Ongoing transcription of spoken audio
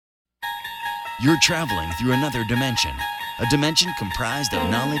You're traveling through another dimension. A dimension comprised of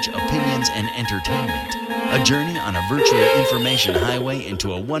knowledge, opinions, and entertainment. A journey on a virtual information highway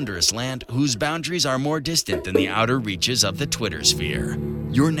into a wondrous land whose boundaries are more distant than the outer reaches of the Twitter sphere.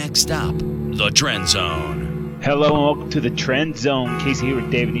 Your next stop, the Trendzone. Hello and welcome to the Trendzone. Casey here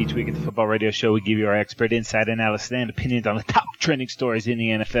with David. Each week at the Football Radio Show, we give you our expert insight, analysis, and opinions on the top trending stories in the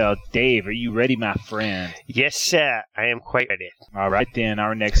NFL. Dave, are you ready, my friend? Yes, sir. I am quite ready. All right, then.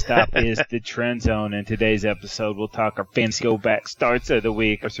 Our next stop is the Trendzone. In today's episode, we'll talk our fantasy go-back starts of the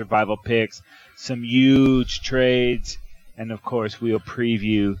week, our survival picks, some huge trades, and, of course, we'll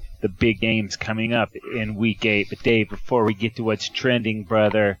preview the big games coming up in Week 8. But, Dave, before we get to what's trending,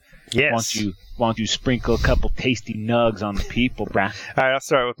 brother, yes. Why don't you sprinkle a couple tasty nugs on the people, brah? All right, I'll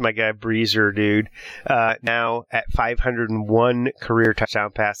start with my guy Breezer, dude. Now at 501 career touchdown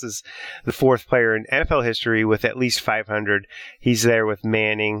passes, the fourth player in NFL history with at least 500. He's there with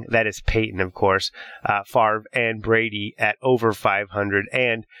Manning. That is Peyton, of course. Favre and Brady at over 500.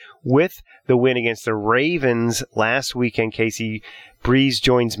 And with the win against the Ravens last weekend, Casey, Breeze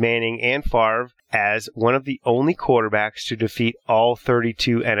joins Manning and Favre as one of the only quarterbacks to defeat all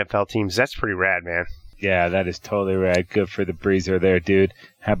 32 NFL teams. That's pretty rad, man. Yeah, that is totally rad. Good for the Breezer there, dude.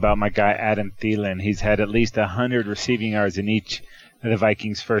 How about my guy Adam Thielen? He's had at least 100 receiving yards in each of the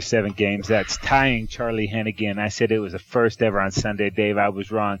Vikings' first 7 games. That's tying Charlie Hennigan. I said it was the first ever on Sunday, Dave. I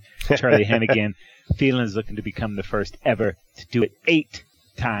was wrong. Charlie Hennigan. Thielen's looking to become the first ever to do it 8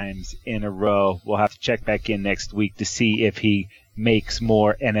 times in a row. We'll have to check back in next week to see if he makes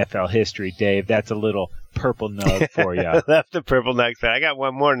more NFL history, Dave. That's a little purple nug for you. I love the purple nug. I got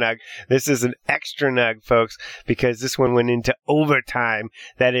one more nug. This is an extra nug, folks, because this one went into overtime.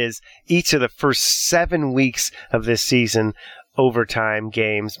 That is, each of the first 7 weeks of this season, overtime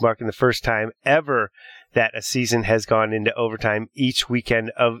games, marking the first time ever that a season has gone into overtime each weekend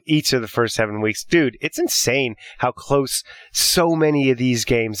of each of the first 7 weeks. Dude, it's insane how close so many of these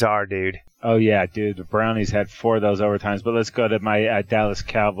games are, dude. Oh, yeah, dude. The Brownies had 4 of those overtimes. But let's go to my Dallas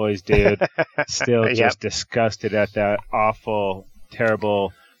Cowboys, dude. Still just disgusted at that awful,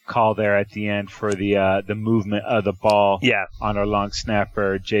 terrible call there at the end for the movement of the ball on our long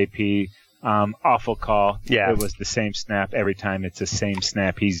snapper, JP. Awful call. Yeah. It was the same snap every time. It's the same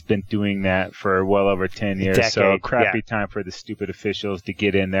snap. He's been doing that for well over 10 years. Decade. So crappy time for the stupid officials to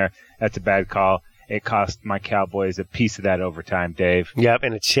get in there. That's a bad call. It cost my Cowboys a piece of that overtime, Dave. Yep,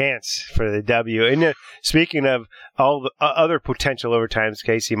 and a chance for the W. And speaking of all the other potential overtimes,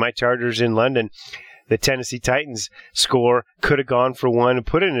 Casey, my Chargers in London, the Tennessee Titans score could have gone for 1 and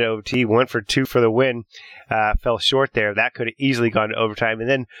put it in OT, went for 2 for the win, fell short there. That could have easily gone to overtime. And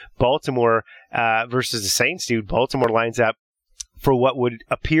then Baltimore versus the Saints, dude. Baltimore lines up for what would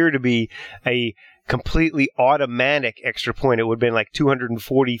appear to be a completely automatic extra point. It would have been like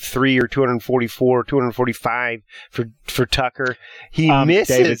 243 or 244, 245 for Tucker. He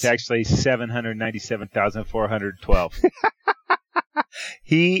misses. Dave, it's actually 797,412.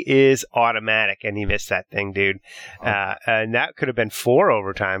 He is automatic, and he missed that thing, dude. And that could have been 4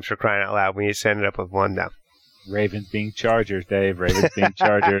 overtimes for crying out loud when you ended up with 1 now. Ravens being Chargers, Dave. Ravens being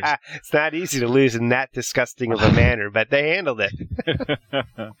Chargers. It's not easy to lose in that disgusting of a manner, but they handled it.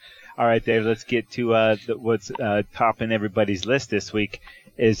 All right, Dave, let's get to what's topping everybody's list this week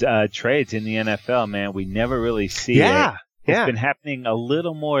is trades in the NFL, man. We never really see it. It's been happening a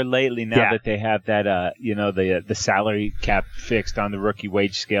little more lately now that they have that, the salary cap fixed on the rookie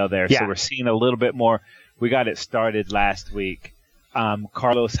wage scale there. So we're seeing a little bit more. We got it started last week.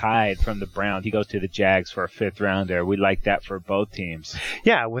 Carlos Hyde from the Browns, he goes to the Jags for a 5th rounder. We like that for both teams.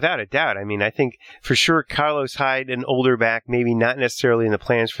 Yeah, without a doubt. I mean, I think for sure Carlos Hyde, an older back, maybe not necessarily in the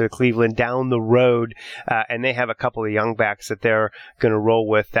plans for the Cleveland down the road, and they have a couple of young backs that they're going to roll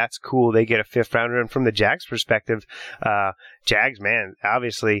with. That's cool. They get a 5th rounder. And from the Jags perspective, Jags, man,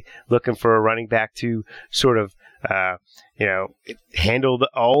 obviously looking for a running back to sort of handled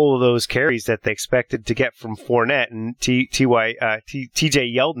all of those carries that they expected to get from Fournette and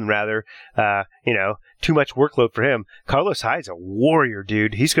TJ Yeldon, rather. Too much workload for him. Carlos Hyde's a warrior,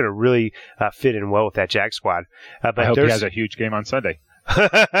 dude. He's going to really fit in well with that Jag squad. But I hope he has a huge game on Sunday.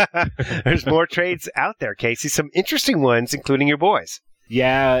 There's more trades out there, Casey. Some interesting ones, including your boys.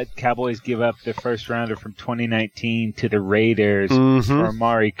 Yeah, Cowboys give up their 1st rounder from 2019 to the Raiders for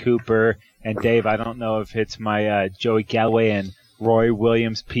Amari Cooper. And Dave, I don't know if it's my Joey Galloway and Roy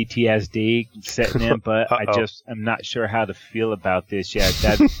Williams PTSD setting in, but I just am not sure how to feel about this yet.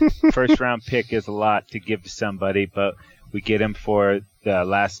 That 1st round pick is a lot to give to somebody, but we get him for the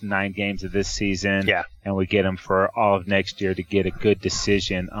last 9 games of this season, and we get him for all of next year to get a good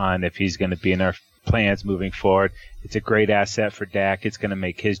decision on if he's going to be in our plans moving forward. It's a great asset for Dak. It's going to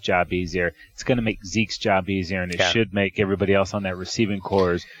make his job easier. It's going to make Zeke's job easier, and it should make everybody else on that receiving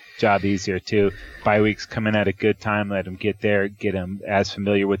core's job easier too. Bye week's coming at a good time. Let him get there, get him as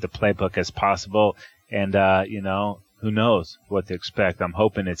familiar with the playbook as possible, and who knows what to expect. I'm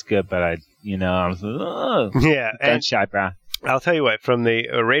hoping it's good, but I'm gun shy, bro. I'll tell you what, from the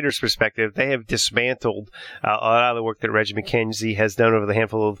Raiders' perspective, they have dismantled a lot of the work that Reggie McKenzie has done over the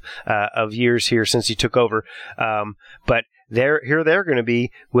handful of years here since he took over. But they're going to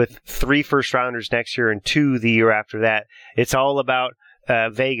be with 3 first-rounders next year and 2 the year after that. It's all about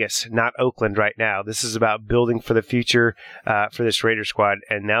Vegas, not Oakland right now. This is about building for the future for this Raider squad,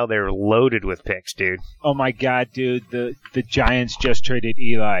 and now they're loaded with picks, dude. Oh, my God, dude. The Giants just traded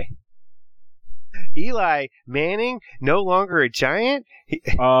Eli. Eli Manning, no longer a Giant?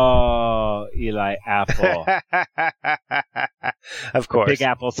 Oh, Eli Apple. Of course. The Big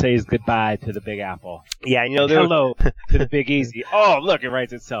Apple says goodbye to the Big Apple. Yeah, hello to the Big Easy. Oh, look, it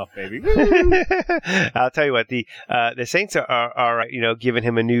writes itself, baby. I'll tell you what, the Saints are giving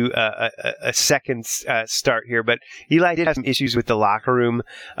him a new a second start here, but Eli did have some issues with the locker room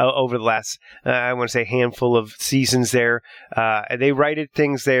over the last I want to say handful of seasons there. They righted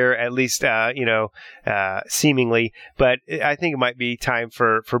things there, at least seemingly, but I think it might be time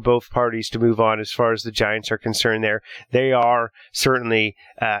for both parties to move on as far as the Giants are concerned. There, they are certainly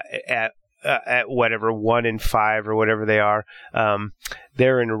at whatever 1-5 or whatever they are.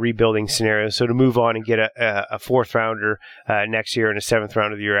 They're in a rebuilding scenario. So to move on and get a 4th rounder next year and a 7th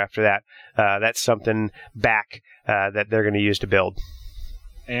rounder the year after that, that's something back that they're going to use to build.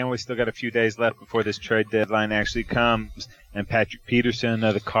 And we still got a few days left before this trade deadline actually comes. And Patrick Peterson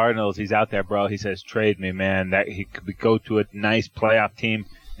of the Cardinals, he's out there, bro. He says, trade me, man. That he could go to a nice playoff team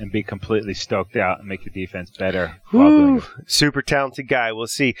and be completely stoked out and make your defense better. Super talented guy. We'll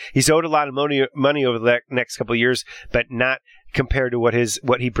see. He's owed a lot of money over the next couple of years, but not compared to what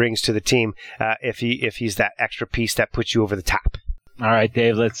he brings to the team. If he's that extra piece that puts you over the top. All right,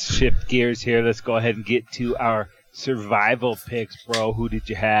 Dave. Let's shift gears here. Let's go ahead and get to our survival picks, bro. Who did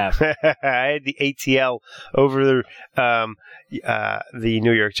you have? I had the ATL over the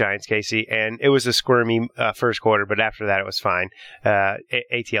New York Giants, Casey, and it was a squirmy first quarter, but after that it was fine.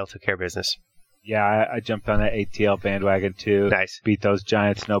 ATL took care of business. Yeah, I jumped on that ATL bandwagon too. Nice. Beat those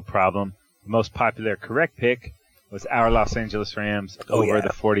Giants, no problem. The most popular correct pick was our Los Angeles Rams over the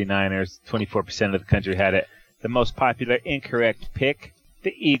 49ers. 24% of the country had it. The most popular incorrect pick,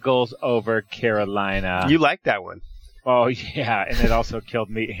 the Eagles over Carolina. You like that one. Oh, yeah, and it also killed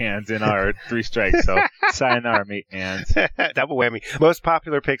Meat Hands in our 3 strikes, so sayonara, Meat Hands. Double whammy. Most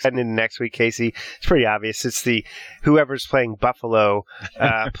popular picks heading into next week, Casey. It's pretty obvious. It's the whoever's playing Buffalo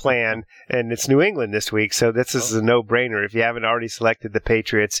plan, and it's New England this week, so this is a no-brainer. If you haven't already selected the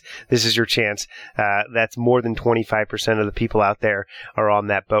Patriots, this is your chance. That's more than 25% of the people out there are on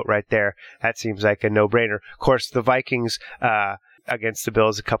that boat right there. That seems like a no-brainer. Of course, the Vikings against the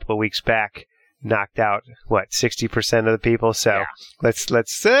Bills a couple of weeks back knocked out 60% of the people. So let's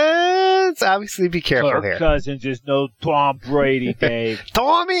obviously be careful here. Cousins is no Tom Brady, Dave.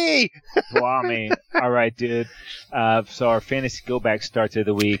 Tommy. All right, dude. So our fantasy go back starts of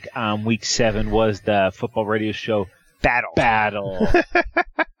the week. Week 7 was the football radio show battle.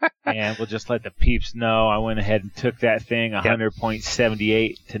 And we'll just let the peeps know I went ahead and took that thing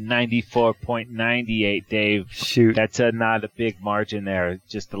 100.78 to 94.98, Dave. Shoot. That's not a big margin there.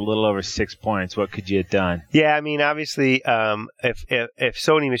 Just a little over 6 points. What could you have done? Yeah, I mean, obviously, if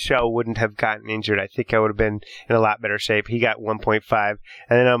Sony Michel wouldn't have gotten injured, I think I would have been in a lot better shape. He got 1.5.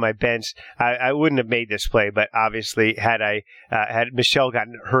 And then on my bench, I wouldn't have made this play, but obviously had Michel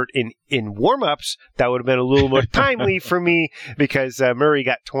gotten hurt in warm-ups, that would have been a little more timely for me because Murray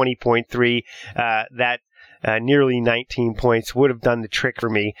got 20.3. That nearly 19 points would have done the trick for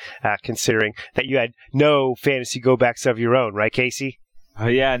me, considering that you had no fantasy go-backs of your own, right, Casey? Oh,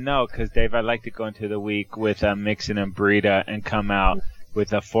 yeah, no, because, Dave, I'd like to go into the week with Mixon and Breida and come out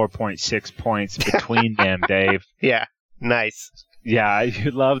with a 4.6 points between them, Dave. Yeah, nice. Yeah,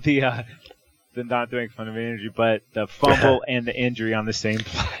 you love the not doing fun of an injury, but the fumble and the injury on the same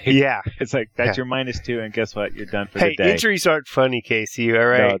play. Yeah. It's like, that's your -2, and guess what? You're done for the day. Hey, injuries aren't funny, Casey, all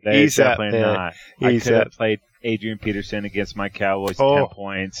right? No, they're definitely not. I could have played Adrian Peterson against my Cowboys, 10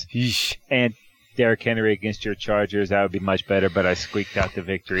 points. Yeesh. And Derrick Henry against your Chargers, that would be much better, but I squeaked out the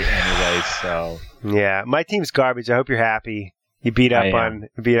victory anyway, so. Yeah, my team's garbage. I hope you're happy. You beat up on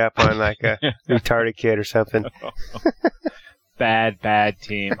like a retarded kid or something. Bad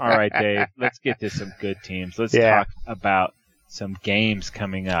team. All right, Dave, let's get to some good teams. Let's talk about some games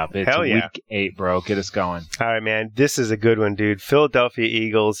coming up. It's week 8, bro. Get us going. All right, man. This is a good one, dude. Philadelphia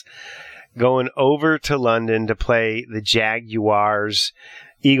Eagles going over to London to play the Jaguars.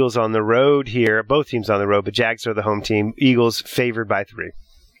 Eagles on the road here. Both teams on the road, but Jags are the home team. Eagles favored by 3.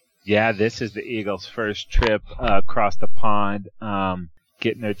 Yeah, this is the Eagles' first trip across the pond,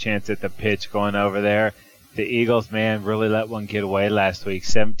 getting their chance at the pitch going over there. The Eagles, man, really let one get away last week,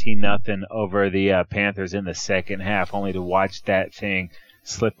 17-0 over the Panthers in the second half, only to watch that thing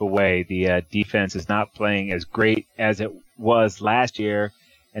slip away. The defense is not playing as great as it was last year,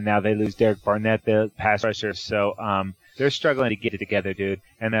 and now they lose Derek Barnett, the pass rusher. So they're struggling to get it together, dude,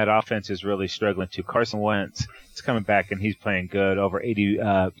 and that offense is really struggling too. Carson Wentz is coming back, and he's playing good, over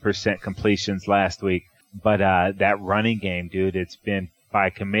 80% completions last week. But that running game, dude, it's been by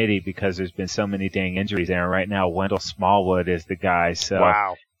committee because there's been so many dang injuries there. And right now, Wendell Smallwood is the guy. So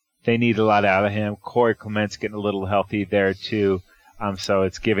wow. They need a lot out of him. Corey Clement's getting a little healthy there, too. So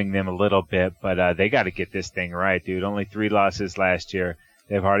it's giving them a little bit. But they got to get this thing right, dude. Only 3 losses last year.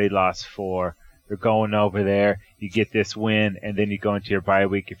 They've already lost 4. They're going over there. You get this win, and then you go into your bye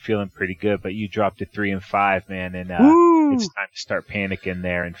week. You're feeling pretty good, but you dropped to 3-5, man. And it's time to start panicking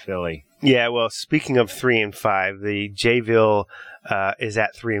there in Philly. Yeah, well, speaking of 3-5, the Jayville is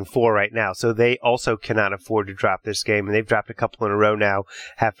at 3-4 right now, so they also cannot afford to drop this game, and they've dropped a couple in a row now,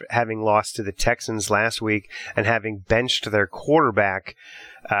 having lost to the Texans last week and having benched their quarterback,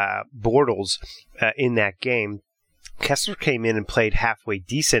 Bortles, in that game. Kessler came in and played halfway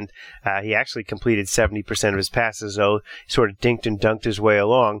decent. He actually completed 70% of his passes, though he sort of dinked and dunked his way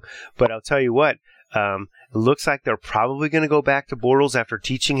along. But I'll tell you what, it looks like they're probably going to go back to Bortles after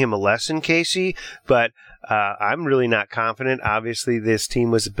teaching him a lesson, Casey. But I'm really not confident. Obviously, this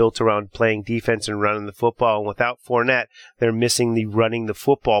team was built around playing defense and running the football. And without Fournette, they're missing the running the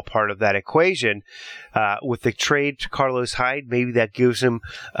football part of that equation. With the trade to Carlos Hyde, maybe that gives him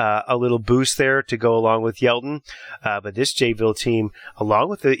a little boost there to go along with Yeldon. But this Jayville team, along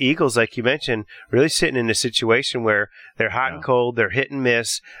with the Eagles, like you mentioned, really sitting in a situation where they're hot and cold, they're hit and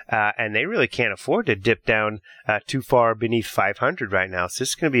miss, and they really can't afford to dip down too far beneath 500 right now. So this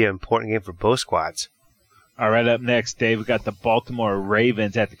is going to be an important game for both squads. All right, up next, Dave, we got the Baltimore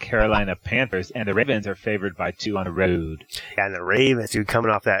Ravens at the Carolina Panthers, and the Ravens are favored by 2 on the road. Yeah, and the Ravens, dude,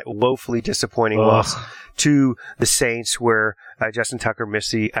 coming off that woefully disappointing loss to the Saints where Justin Tucker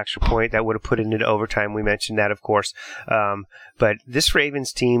missed the extra point that would have put it into overtime. We mentioned that, of course. But this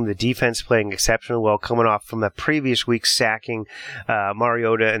Ravens team, the defense playing exceptionally well, coming off from the previous week sacking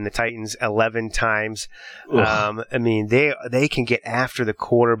Mariota and the Titans 11 times. I mean, they can get after the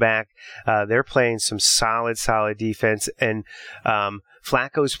quarterback. They're playing some solid defense. And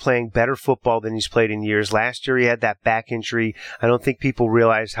Flacco's playing better football than he's played in years. Last year he had that back injury. I don't think people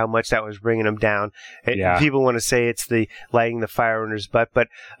realized how much that was bringing him down. People want to say it's the lighting the fire under his butt, but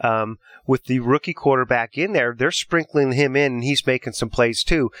with the rookie quarterback in there, they're sprinkling him in, and he's making some plays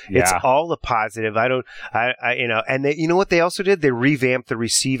too. Yeah. It's all a positive. And you know what they also did? They revamped the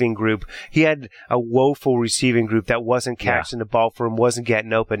receiving group. He had a woeful receiving group that wasn't catching the ball for him, wasn't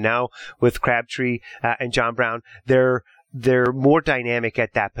getting open. Now with Crabtree and John Brown, they're more dynamic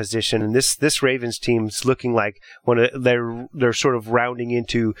at that position, and this Ravens team's looking like they're sort of rounding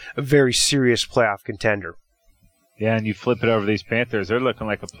into a very serious playoff contender. Yeah, and you flip it over these Panthers, they're looking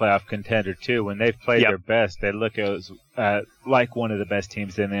like a playoff contender too. When they've played their best, they look like one of the best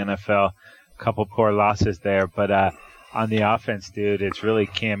teams in the NFL. A couple poor losses there, but on the offense, dude, it's really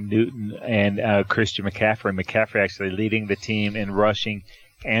Cam Newton and Christian McCaffrey. McCaffrey actually leading the team in rushing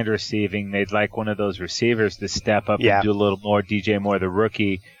and receiving. They'd like one of those receivers to step up and do a little more. DJ Moore, the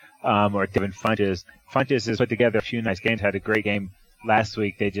rookie, or Devin Funches. Funches has put together a few nice games, had a great game last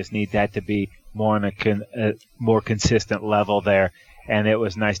week. They just need that to be more on a more consistent level there. And it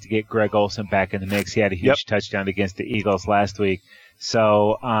was nice to get Greg Olsen back in the mix. He had a huge touchdown against the Eagles last week.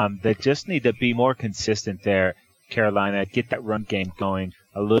 So they just need to be more consistent there, Carolina. Get that run game going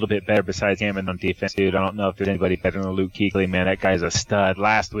a little bit better besides Hammond on defense, dude. I don't know if there's anybody better than Luke Kuechly, man. That guy's a stud.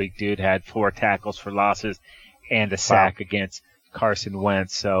 Last week, dude, had 4 tackles for losses and a sack against Carson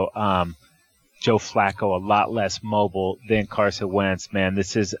Wentz. So Joe Flacco, a lot less mobile than Carson Wentz, man.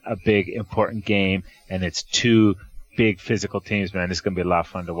 This is a big, important game, and it's 2 big physical teams, man. This is going to be a lot of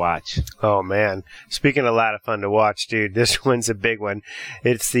fun to watch. Oh, man. Speaking of a lot of fun to watch, dude, this one's a big one.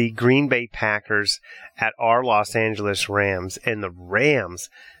 It's the Green Bay Packers at our Los Angeles Rams. And the Rams,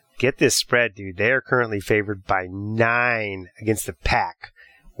 get this spread, dude. They are currently favored by 9 against the Pack.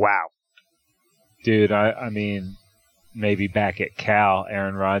 Wow. Dude, I mean, maybe back at Cal,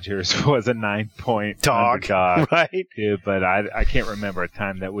 Aaron Rodgers was a 9-point dog, right? Dude, but I can't remember a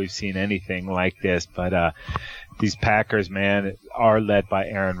time that we've seen anything like this. But these Packers, man, are led by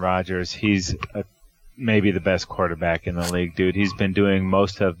Aaron Rodgers. He's a maybe the best quarterback in the league, dude. He's been doing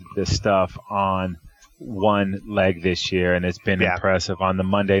most of this stuff on one leg this year, and it's been impressive. On the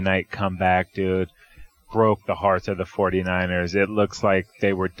Monday night comeback, dude, broke the hearts of the 49ers. It looks like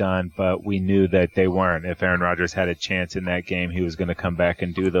they were done, but we knew that they weren't. If Aaron Rodgers had a chance in that game, he was going to come back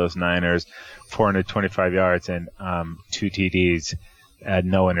and do those Niners. 425 yards and 2 TDs.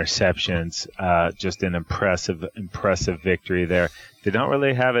 No interceptions, just an impressive victory there. They don't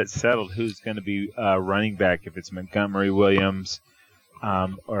really have it settled who's going to be running back, if it's Montgomery Williams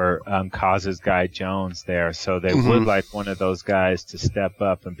or Cause's guy Jones there. So they would like one of those guys to step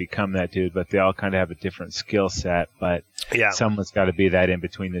up and become that dude, but they all kind of have a different skill set. But someone's got to be that in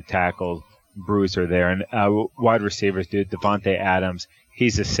between the tackle bruiser there. And wide receivers, dude, Devontae Adams,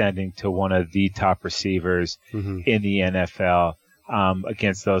 he's ascending to one of the top receivers in the NFL.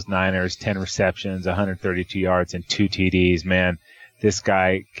 Against those Niners, 10 receptions, 132 yards, and 2 TDs. Man, this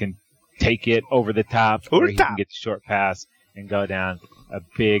guy can take it over the top, or he can get the short pass and go down. A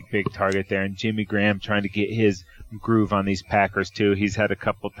big target there. And Jimmy Graham trying to get his groove on these Packers, too. He's had a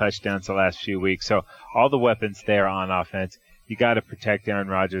couple touchdowns the last few weeks. So all the weapons there on offense. You got to protect Aaron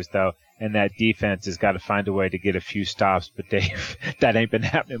Rodgers, though. And that defense has got to find a way to get a few stops. But Dave, that ain't been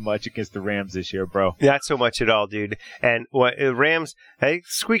happening much against the Rams this year, bro. Not so much at all, dude. And Rams, they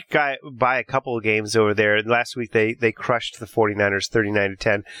squeaked by a couple of games over there. Last week, they crushed the 49ers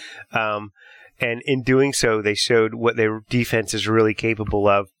 39-10. And in doing so, they showed what their defense is really capable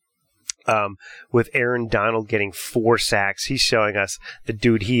of. With Aaron Donald getting 4 sacks, he's showing us the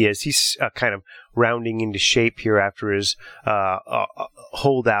dude he is. He's kind of rounding into shape here after his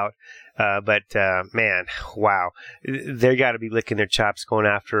holdout. But man, wow. They got to be licking their chops going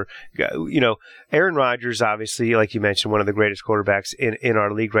after, Aaron Rodgers, obviously, like you mentioned, one of the greatest quarterbacks in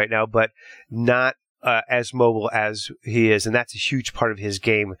our league right now, but not as mobile as he is. And that's a huge part of his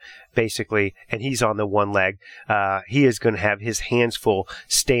game, basically. And he's on the one leg. He is going to have his hands full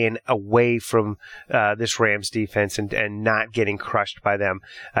staying away from this Rams defense and not getting crushed by them.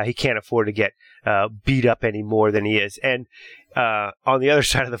 He can't afford to get beat up any more than he is. And on the other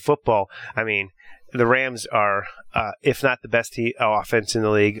side of the football, I mean, the Rams are, if not the best offense in the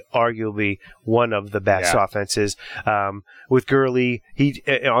league, arguably one of the best offenses. With Gurley, he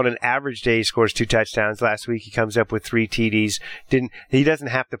on an average day he scores 2 touchdowns. Last week he comes up with 3 TDs. He doesn't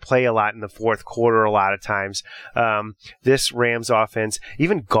have to play a lot in the fourth quarter a lot of times. This Rams offense,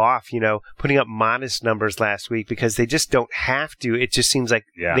 even Goff, putting up modest numbers last week because they just don't have to. It just seems like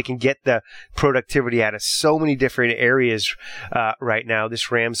they can get the productivity out of so many different areas right now. This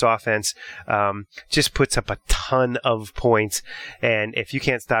Rams offense just puts up a ton of points, and if you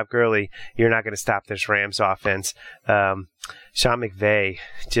can't stop Gurley, you're not going to stop this Rams offense. Sean McVay,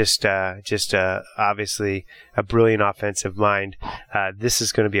 just obviously a brilliant offensive mind. This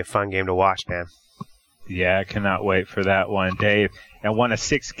is going to be a fun game to watch, man. Yeah, I cannot wait for that one, Dave. And one of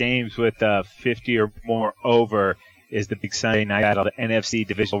 6 games with 50 or more over is the big Sunday night battle, the NFC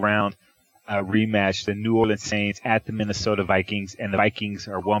divisional round. Rematch, the New Orleans Saints at the Minnesota Vikings, and the Vikings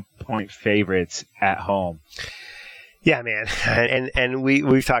are 1-point favorites at home. Yeah, man. And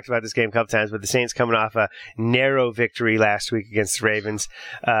we've talked about this game a couple times, but the Saints coming off a narrow victory last week against the Ravens,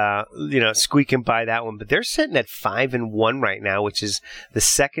 squeaking by that one. But they're sitting at 5-1 right now, which is the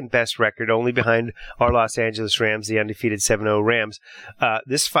second best record, only behind our Los Angeles Rams, the undefeated 7-0 Rams.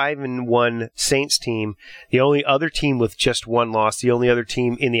 This 5-1 Saints team, the only other team with just 1 loss, the only other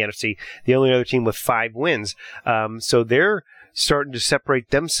team in the NFC, the only other team with 5 wins. So they're starting to separate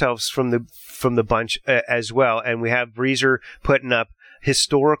themselves from the bunch as well. And we have Breezer putting up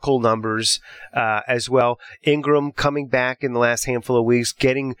historical numbers as well. Ingram coming back in the last handful of weeks,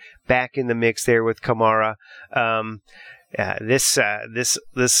 getting back in the mix there with Kamara. This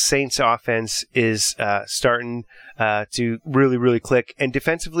Saints offense is starting to really, really click. And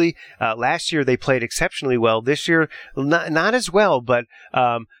defensively, last year they played exceptionally well. This year, not as well, but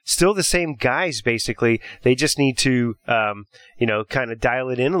still the same guys, basically. They just need to, kind of dial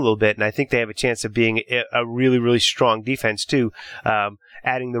it in a little bit. And I think they have a chance of being a really, really strong defense, too.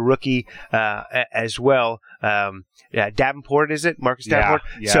 Adding the rookie as well. Davenport, is it? Marcus Davenport?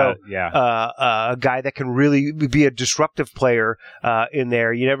 A guy that can really be a disruptive player in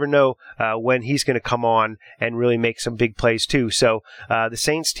there. You never know when he's going to come on and really make some big plays, too. So the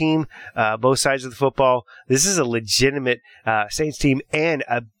Saints team, both sides of the football, this is a legitimate Saints team and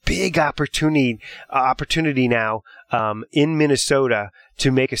a big opportunity now in Minnesota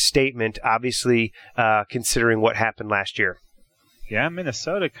to make a statement, obviously considering what happened last year. Yeah,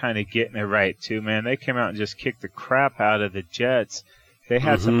 Minnesota kind of getting it right, too, man. They came out and just kicked the crap out of the Jets. They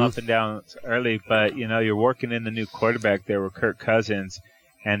had some up and downs early, but, you're working in the new quarterback there with Kirk Cousins,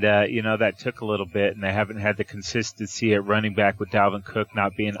 And, that took a little bit, and they haven't had the consistency at running back with Dalvin Cook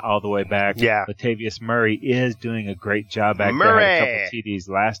not being all the way back. Yeah. Latavius Murray is doing a great job back there. Had a couple TDs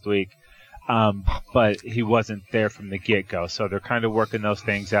last week, but he wasn't there from the get-go. So they're kind of working those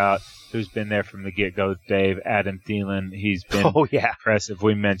things out. Who's been there from the get-go, Dave? Adam Thielen. He's been impressive.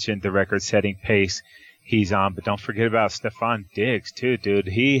 We mentioned the record-setting pace he's on, but don't forget about Stephon Diggs, too, dude.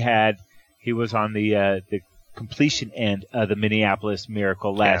 He was on the completion end of the Minneapolis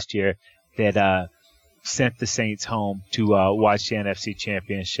Miracle last year that sent the Saints home to watch the NFC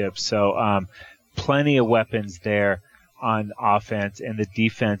Championship. So plenty of weapons there on offense, and the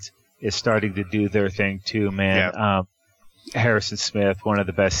defense is starting to do their thing too, man. Yeah. Harrison Smith, one of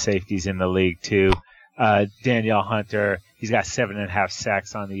the best safeties in the league too. Danielle Hunter, he's got 7.5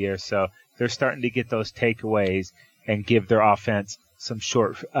 sacks on the year, so they're starting to get those takeaways and give their offense some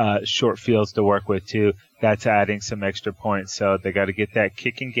short fields to work with too. That's adding some extra points. So they got to get that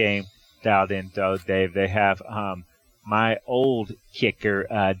kicking game dialed in, though, Dave. They have my old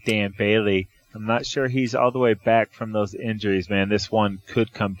kicker, Dan Bailey. I'm not sure he's all the way back from those injuries, man. This one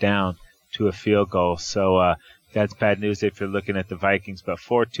could come down to a field goal. So that's bad news if you're looking at the Vikings. But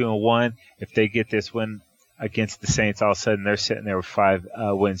 4-2-1, if they get this win against the Saints, all of a sudden they're sitting there with 5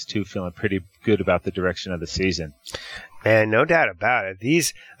 wins too, feeling pretty good about the direction of the season. And no doubt about it.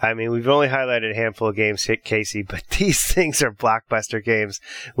 We've only highlighted a handful of games, Casey, but these things are blockbuster games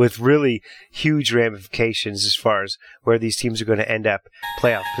with really huge ramifications as far as where these teams are going to end up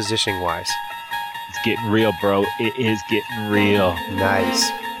playoff positioning-wise. It's getting real, bro. It is getting real. Nice.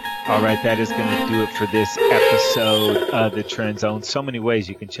 All right, that is going to do it for this episode of the Trendzone. So many ways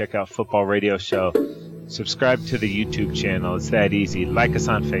you can check out Football Radio Show. Subscribe to the YouTube channel. It's that easy. Like us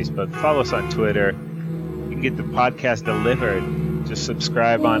on Facebook. Follow us on Twitter. You can get the podcast delivered. Just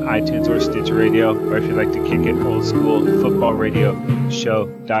subscribe on iTunes or Stitcher Radio, or if you'd like to kick it old school,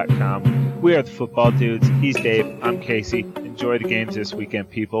 footballradioshow.com. We are the Football Dudes. He's Dave. I'm Casey. Enjoy the games this weekend,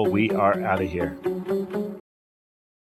 people. We are out of here.